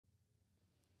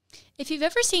If you've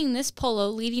ever seen this polo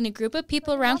leading a group of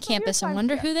people around campus and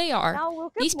wonder who they are,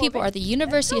 these people are the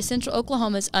University of Central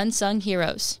Oklahoma's unsung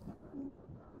heroes.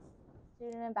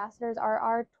 Student ambassadors are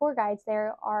our tour guides. They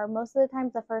are most of the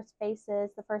times the first faces,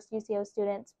 the first UCO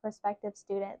students, prospective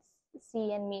students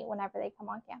see and meet whenever they come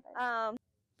on campus.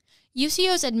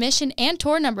 UCO's admission and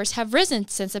tour numbers have risen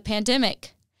since the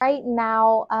pandemic. Right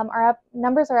now, our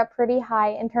numbers are up pretty high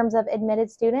in terms of admitted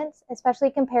students,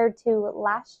 especially compared to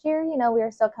last year. You know, we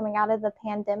were still coming out of the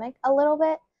pandemic a little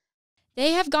bit.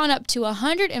 They have gone up to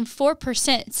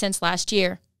 104% since last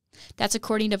year. That's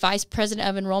according to Vice President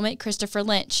of Enrollment, Christopher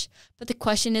Lynch. But the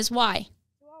question is why?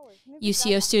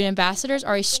 UCO student ambassadors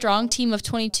are a strong team of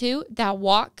 22 that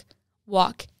walk,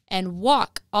 and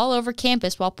walk all over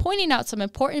campus while pointing out some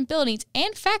important buildings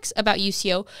and facts about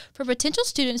UCO for potential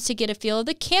students to get a feel of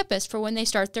the campus for when they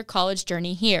start their college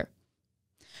journey here.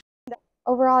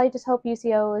 Overall, I just hope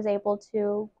UCO is able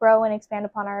to grow and expand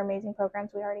upon our amazing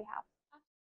programs we already have.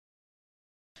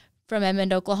 From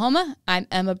Edmond, Oklahoma, I'm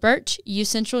Emma Burch,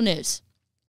 UCentral News.